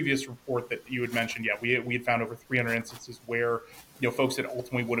this previous report that you had mentioned, yeah, we had found over 300 instances where folks that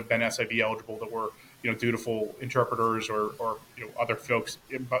ultimately would have been SIV eligible that were dutiful interpreters or other folks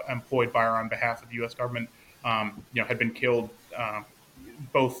employed by or on behalf of the U.S. government, had been killed.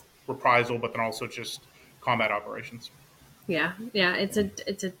 Both reprisal, but then also just combat operations. Yeah, yeah, it's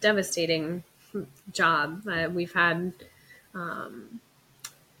a devastating job. We've had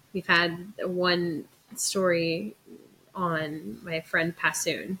one story on my friend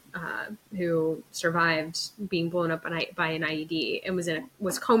Passoon, who survived being blown up by an IED and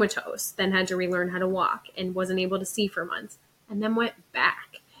was comatose, then had to relearn how to walk and wasn't able to see for months, and then went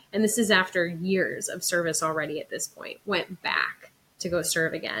back. And this is after years of service already. At this point, went back to go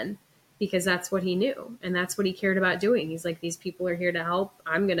serve again because that's what he knew and that's what he cared about doing. He's like, these people are here to help.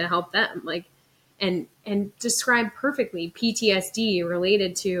 I'm going to help them. Like, and describe perfectly PTSD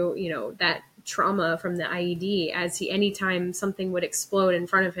related to, that trauma from the IED as anytime something would explode in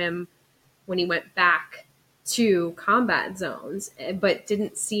front of him when he went back to combat zones, but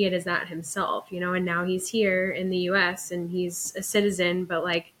didn't see it as that himself, and now he's here in the US and he's a citizen, but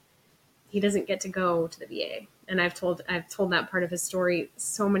like, he doesn't get to go to the VA. And I've told that part of his story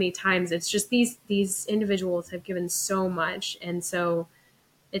so many times. It's just these individuals have given so much. And so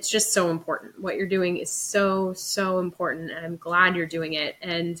it's just so important. What you're doing is so, so important. And I'm glad you're doing it.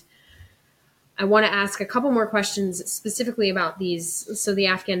 And I want to ask a couple more questions specifically about these. So the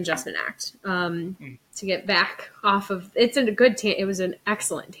Afghan Adjustment Act, to get back off of, it was an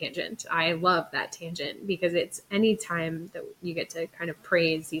excellent tangent. I love that tangent because it's any time that you get to kind of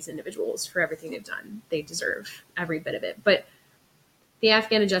praise these individuals for everything they've done, they deserve every bit of it. But the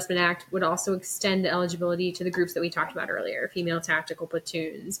Afghan Adjustment Act would also extend eligibility to the groups that we talked about earlier: female tactical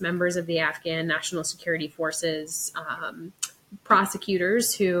platoons, members of the Afghan National Security Forces,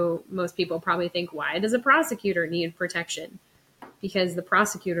 prosecutors, who most people probably think, why does a prosecutor need protection? Because the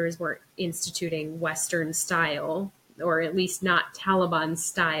prosecutors were instituting Western style, or at least not Taliban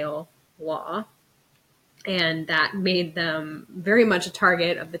style law. And that made them very much a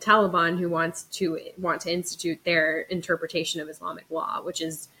target of the Taliban, who want to institute their interpretation of Islamic law, which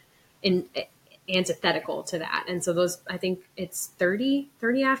is antithetical to that. And so I think it's 30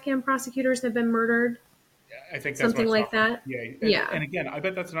 Afghan prosecutors have been murdered. I think that's something like that. Yeah. Yeah. And again, I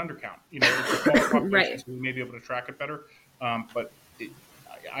bet that's an undercount. It's a small population, right. So we may be able to track it better. But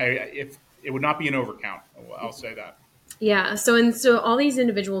if it would not be an overcount, I'll say that. Yeah. So all these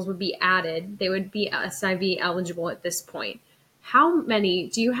individuals would be added. They would be SIV eligible at this point. How many?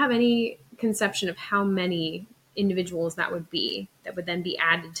 Do you have any conception of how many individuals that would then be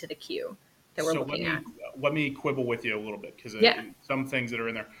added to the queue that we're looking at? Let me quibble with you a little bit, because some things that are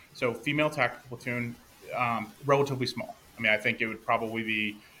in there. So female tactical platoon, relatively small. I mean, I think it would probably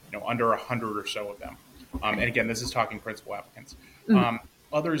be under 100 or so of them. And again, this is talking principal applicants.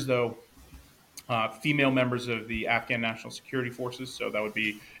 Others, though, female members of the Afghan National Security Forces. So that would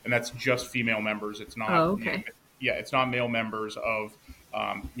be, and that's just female members. It's not. Oh, okay. It's not male members of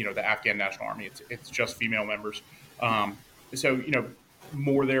the Afghan National Army. It's just female members. So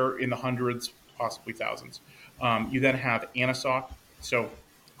more there in the hundreds, possibly thousands. You then have ANISOC. So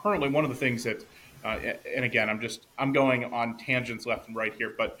currently, one of the things that, and again, I'm going on tangents left and right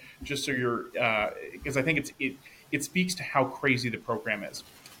here, but just so you're, because I think it speaks to how crazy the program is.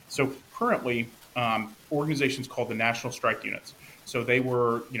 So currently, organizations called the National Strike Units. So they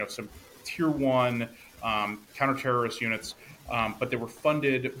were some tier 1 counterterrorist units, but they were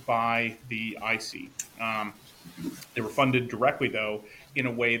funded by the IC. They were funded directly, though, in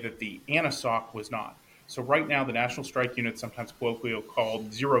a way that the ANISOC was not. So right now, the National Strike Units, sometimes colloquially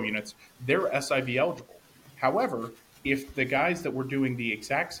called zero units, they're SIV eligible. However, if the guys that were doing the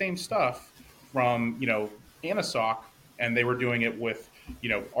exact same stuff from ANISOC, and they were doing it with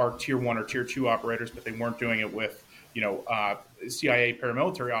our tier 1 or tier 2 operators, but they weren't doing it with CIA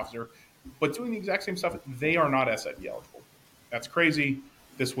paramilitary officer, but doing the exact same stuff, they are not SIV eligible. That's crazy.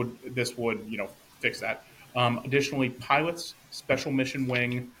 This would fix that. Additionally, pilots, special mission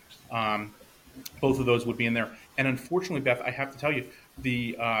wing, both of those would be in there. And unfortunately, Beth, I have to tell you,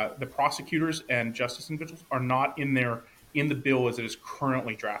 the prosecutors and justice individuals are not in there in the bill as it is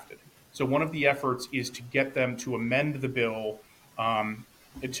currently drafted. So one of the efforts is to get them to amend the bill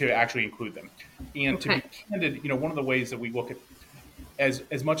to actually include them. And to be candid, one of the ways that we look at,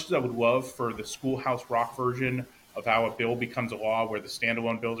 as much as I would love for the Schoolhouse Rock version of how a bill becomes a law where the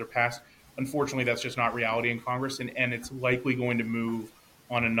standalone bills are passed, Unfortunately, that's just not reality in Congress, and it's likely going to move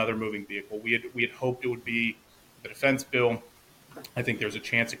on another moving vehicle. We had hoped it would be the defense bill. I think there's a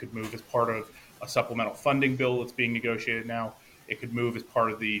chance it could move as part of a supplemental funding bill that's being negotiated now. It could move as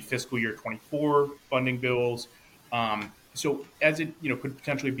part of the fiscal year 24 funding bills. So as it could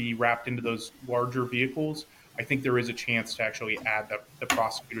potentially be wrapped into those larger vehicles, I think there is a chance to actually add the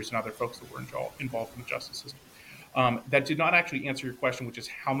prosecutors and other folks that were involved in the justice system. That did not actually answer your question, which is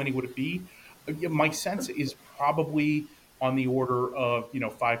how many would it be? My sense is probably on the order of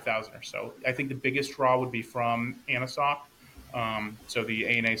 5,000 or so. I think the biggest draw would be from ANASOC, so the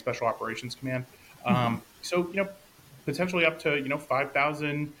ANA Special Operations Command. So potentially up to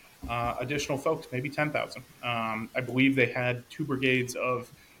 5,000 additional folks, maybe 10,000. I believe they had 2 brigades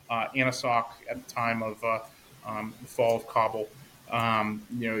of ANASOC at the time of the fall of Kabul.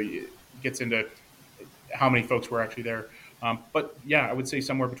 It gets into how many folks were actually there. But yeah, I would say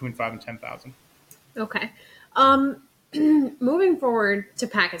somewhere between 5 and 10,000. Okay. Moving forward to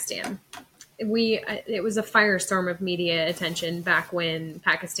Pakistan, it was a firestorm of media attention back when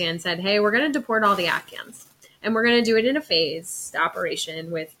Pakistan said, "Hey, we're going to deport all the Afghans, and we're going to do it in a phased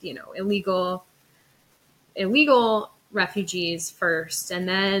operation with illegal refugees first, and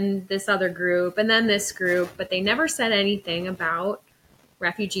then this other group, and then this group." But they never said anything about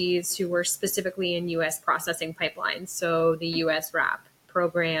refugees who were specifically in U.S. processing pipelines, so the U.S. RAP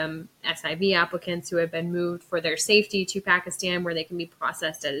program, SIV applicants who have been moved for their safety to Pakistan, where they can be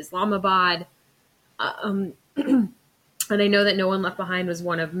processed at Islamabad. And I know that No One Left Behind was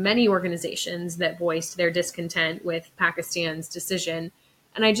one of many organizations that voiced their discontent with Pakistan's decision.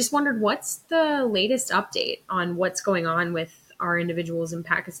 And I just wondered, what's the latest update on what's going on with our individuals in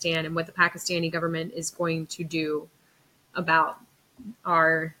Pakistan and what the Pakistani government is going to do about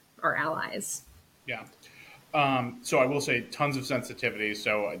our allies? Yeah. So I will say tons of sensitivity.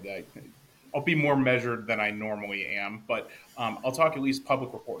 So I'll be more measured than I normally am, but I'll talk at least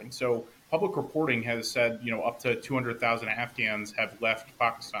public reporting. So public reporting has said, up to 200,000 Afghans have left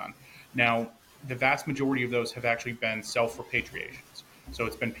Pakistan. Now, the vast majority of those have actually been self-repatriations. So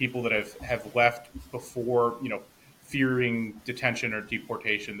it's been people that have left before, fearing detention or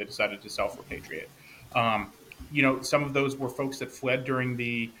deportation, they decided to self-repatriate. Some of those were folks that fled during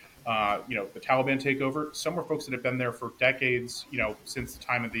the the Taliban takeover. Some were folks that have been there for decades, since the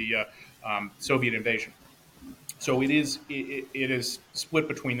time of the Soviet invasion. So it is split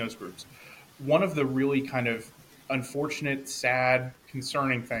between those groups. One of the really kind of unfortunate, sad,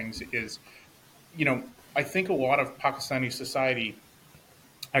 concerning things is, I think a lot of Pakistani society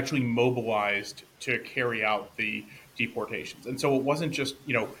actually mobilized to carry out the deportations. And so it wasn't just,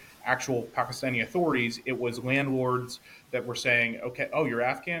 actual Pakistani authorities, it was landlords that were saying, okay, oh, you're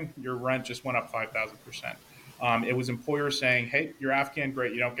Afghan, your rent just went up 5,000%. It was employers saying, hey, you're Afghan,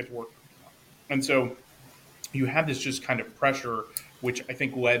 great, you don't get to work. And so you had this just kind of pressure, which I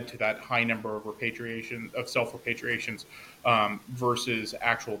think led to that high number of self-repatriations versus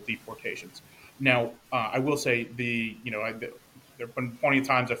actual deportations. Now, I will say there have been plenty of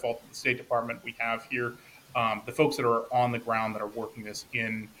times I faulted the State Department. We have here the folks that are on the ground that are working this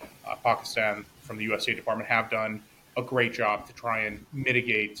in Pakistan from the U.S. State Department have done a great job to try and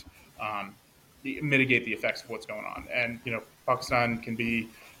mitigate the effects of what's going on. And Pakistan can be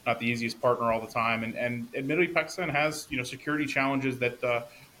not the easiest partner all the time, and admittedly, Pakistan has security challenges that the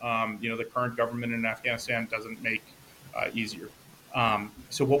current government in Afghanistan doesn't make easier.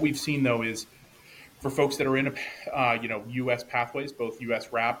 So what we've seen though is, for folks that are in U.S. pathways, both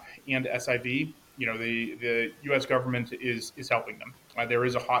U.S. RAP and SIV, the U.S. government is helping them. There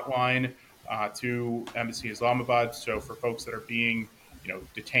is a hotline to Embassy Islamabad. So for folks that are being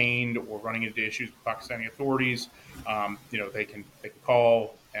detained or running into issues with Pakistani authorities, they can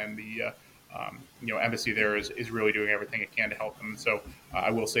call, and the embassy there is really doing everything it can to help them. So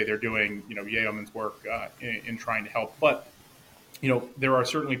I will say they're doing yeoman's work in trying to help. But there are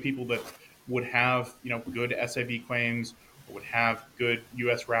certainly people that would have good SIV claims or would have good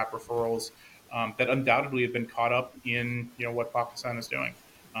U.S. RAP referrals that undoubtedly have been caught up in what Pakistan is doing.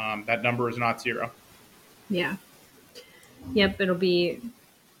 That number is not zero. Yeah. Yep. It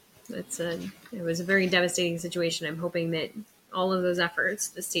was a very devastating situation. I'm hoping that all of those efforts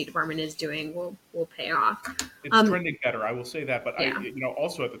the State Department is doing will pay off. It's trending better, I will say that. But Yeah.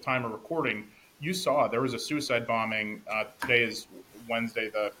 Also at the time of recording, you saw there was a suicide bombing. Today is Wednesday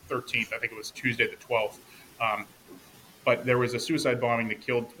the 13th. I think it was Tuesday the 12th. But there was a suicide bombing that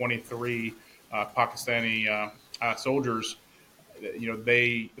killed 23 Pakistani soldiers.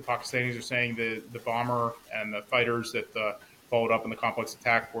 The Pakistanis are saying the bomber and the fighters that followed up in the complex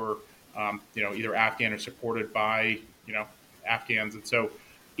attack were either Afghan or supported by Afghans. And so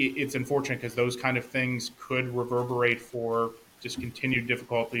it's unfortunate because those kind of things could reverberate for just continued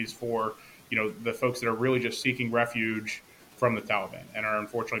difficulties for the folks that are really just seeking refuge from the Taliban and are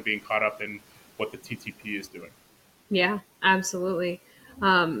unfortunately being caught up in what the TTP is doing. Yeah, absolutely.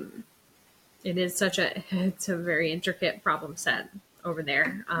 It is it's a very intricate problem set over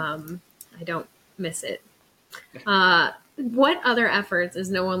there. I don't miss it. What other efforts is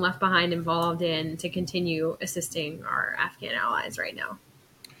No One Left Behind involved in to continue assisting our Afghan allies right now?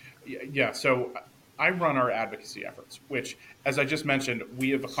 Yeah, so I run our advocacy efforts, which, as I just mentioned, we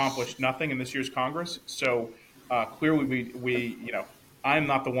have accomplished nothing in this year's Congress. So clearly, I'm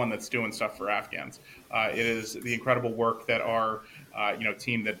not the one that's doing stuff for Afghans. It is the incredible work that our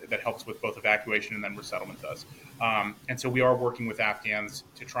team that helps with both evacuation and then resettlement does. And so we are working with Afghans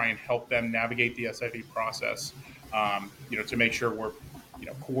to try and help them navigate the SIV process. To make sure we're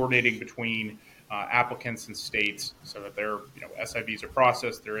coordinating between applicants and states so that their SIVs are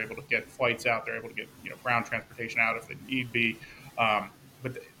processed, they're able to get flights out, they're able to get ground transportation out if it need be.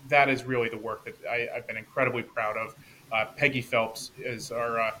 That is really the work that I've been incredibly proud of. Peggy Phelps is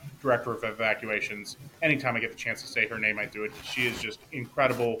our director of evacuations. Anytime I get the chance to say her name, I do it. She is just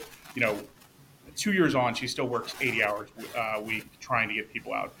incredible. 2 years on, she still works 80 hours a week trying to get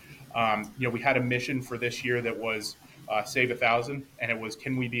people out. We had a mission for this year that was save 1,000, and it was,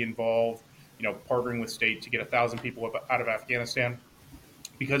 can we be involved, partnering with state to get 1,000 people out of Afghanistan.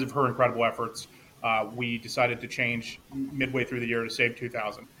 Because of her incredible efforts, we decided to change midway through the year to save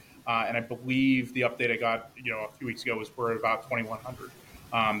 2,000. And I believe the update I got, a few weeks ago was we're at about 2,100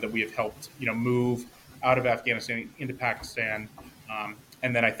 that we have helped, move out of Afghanistan into Pakistan.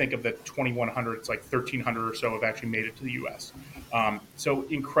 And then I think of the 2,100, it's like 1,300 or so have actually made it to the U.S. So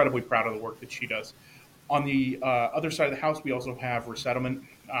incredibly proud of the work that she does. On the other side of the house, we also have resettlement.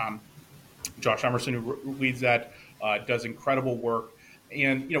 Josh Emerson, who leads that, does incredible work.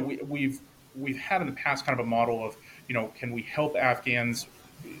 And we've had in the past kind of a model of can we help Afghans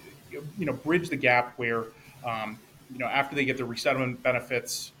bridge the gap where after they get the resettlement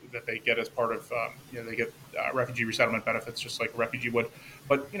benefits that they get as part of they get refugee resettlement benefits just like a refugee would,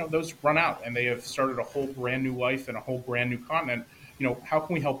 but those run out and they have started a whole brand new life and a whole brand new continent. How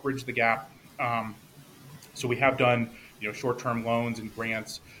can we help bridge the gap? So we have done short-term loans and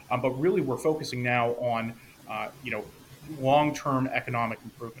grants, but really we're focusing now on long-term economic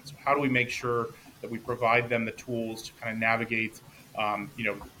improvements. So how do we make sure that we provide them the tools to kind of navigate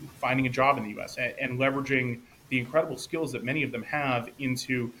finding a job in the U.S. and leveraging the incredible skills that many of them have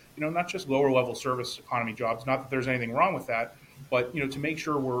into not just lower-level service economy jobs. Not that there's anything wrong with that, but to make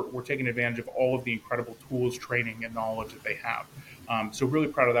sure we're taking advantage of all of the incredible tools, training, and knowledge that they have. So really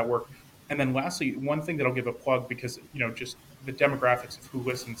proud of that work. And then lastly, one thing that I'll give a plug because, just the demographics of who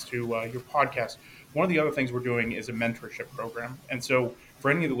listens to your podcast. One of the other things we're doing is a mentorship program. And so for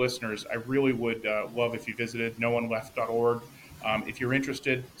any of the listeners, I really would love if you visited nooneleft.org. If you're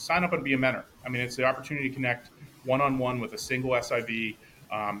interested, sign up and be a mentor. I mean, it's the opportunity to connect one-on-one with a single SIV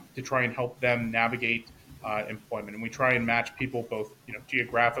to try and help them navigate employment. And we try and match people both,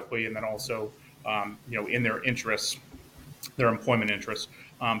 geographically and then also, in their interests, their employment interests.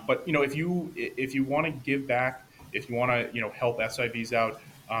 But if you want to give back, if you want to help SIVs out,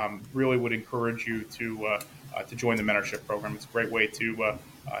 really would encourage you to join the mentorship program. It's a great way to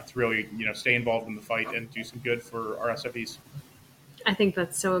really stay involved in the fight and do some good for our SIVs. I think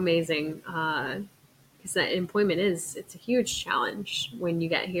that's so amazing because that employment it's a huge challenge when you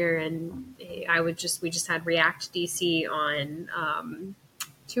get here. And we just had React DC on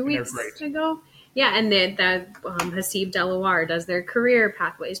 2 weeks ago. Yeah, and that Hasib Delawar does their career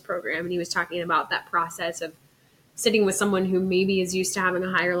pathways program, and he was talking about that process of sitting with someone who maybe is used to having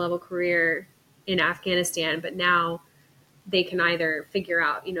a higher level career in Afghanistan, but now they can either figure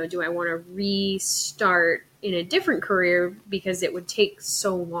out, do I want to restart in a different career because it would take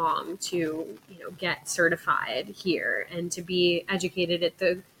so long to, get certified here and to be educated at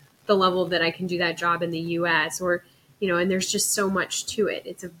the level that I can do that job in the US or, and there's just so much to it.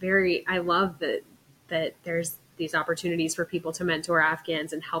 I love that there's these opportunities for people to mentor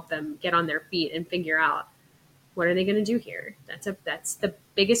Afghans and help them get on their feet and figure out what are they going to do here. That's the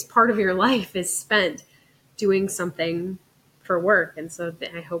biggest part of your life is spent doing something for work. And so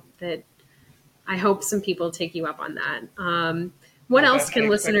I hope some people take you up on that. What else can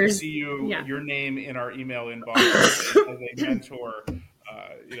listeners see your name in our email inbox as a mentor?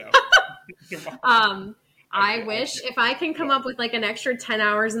 I wish if I can come up with like an extra 10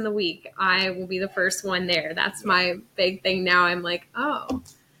 hours in the week, I will be the first one there. That's my big thing now. I'm like, oh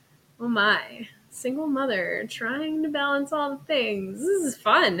my, single mother trying to balance all the things. This is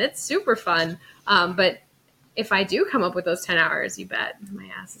fun. It's super fun. But if I do come up with those 10 hours, you bet my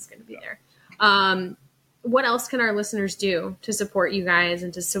ass is going to be there. What else can our listeners do to support you guys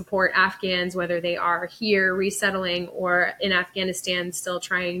and to support Afghans, whether they are here resettling or in Afghanistan still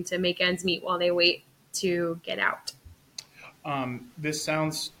trying to make ends meet while they wait to get out? This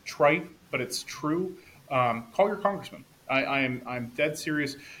sounds trite, but it's true. Call your congressman. I'm dead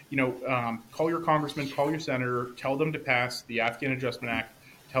serious. Call your congressman, call your senator, tell them to pass the Afghan Adjustment Act,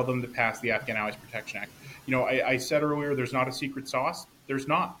 tell them to pass the Afghan Allies Protection Act. I said earlier, there's not a secret sauce. There's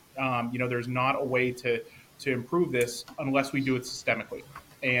not. There's not a way to improve this unless we do it systemically.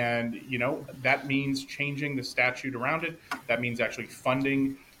 And, that means changing the statute around it. That means actually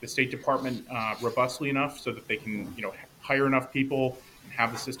funding the State Department robustly enough so that they can, hire enough people and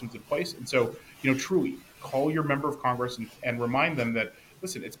have the systems in place. And so, truly call your member of Congress and remind them that,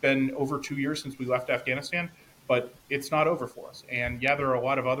 listen, it's been over 2 years since we left Afghanistan, but it's not over for us. And yeah, there are a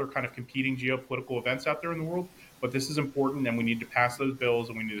lot of other kind of competing geopolitical events out there in the world, but this is important, and we need to pass those bills,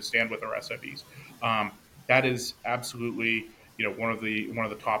 and we need to stand with our SIVs. That is absolutely, one of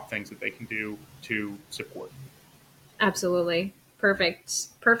the top things that they can do to support. Absolutely. Perfect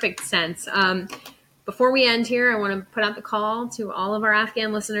sense. Before we end here, I want to put out the call to all of our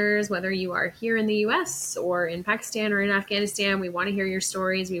Afghan listeners, whether you are here in the U.S. or in Pakistan or in Afghanistan. We want to hear your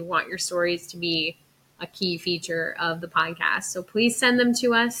stories. We want your stories to be a key feature of the podcast. So please send them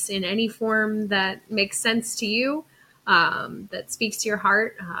to us in any form that makes sense to you, that speaks to your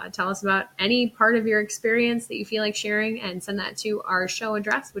heart. Tell us about any part of your experience that you feel like sharing, and send that to our show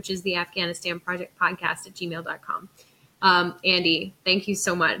address, which is the Afghanistan Project Podcast at gmail.com. Andy, thank you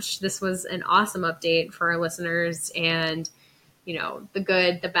so much. This was an awesome update for our listeners, and, the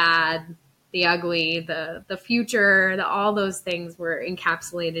good, the bad, the ugly, the future, all those things were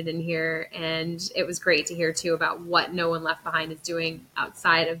encapsulated in here. And it was great to hear too about what No One Left Behind is doing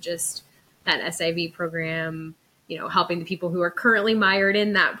outside of just that SIV program, helping the people who are currently mired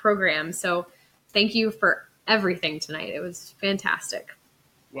in that program. So thank you for everything tonight. It was fantastic.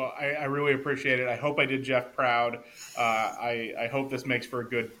 Well, I really appreciate it. I hope I did Jeff proud. I hope this makes for a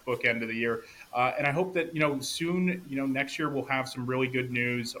good bookend of the year. And I hope that, soon, next year we'll have some really good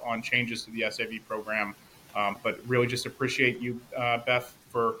news on changes to the SIV program. But really just appreciate you, Beth,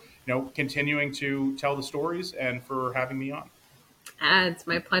 for, continuing to tell the stories and for having me on. It's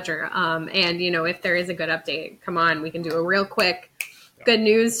my pleasure. And, if there is a good update, come on, we can do a real quick good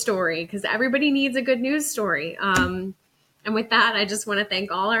news story, because everybody needs a good news story. And with that, I just want to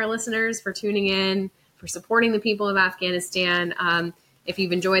thank all our listeners for tuning in, for supporting the people of Afghanistan. If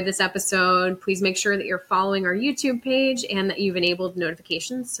you've enjoyed this episode, please make sure that you're following our YouTube page and that you've enabled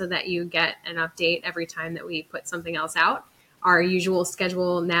notifications so that you get an update every time that we put something else out. Our usual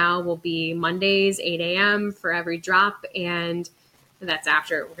schedule now will be Mondays, 8 a.m. for every drop. And that's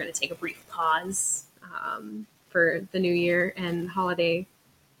after we're going to take a brief pause for the new year and holiday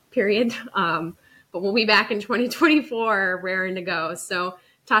period. But we'll be back in 2024, raring to go. So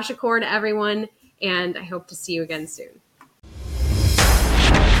Tasha Kaur to everyone, and I hope to see you again soon.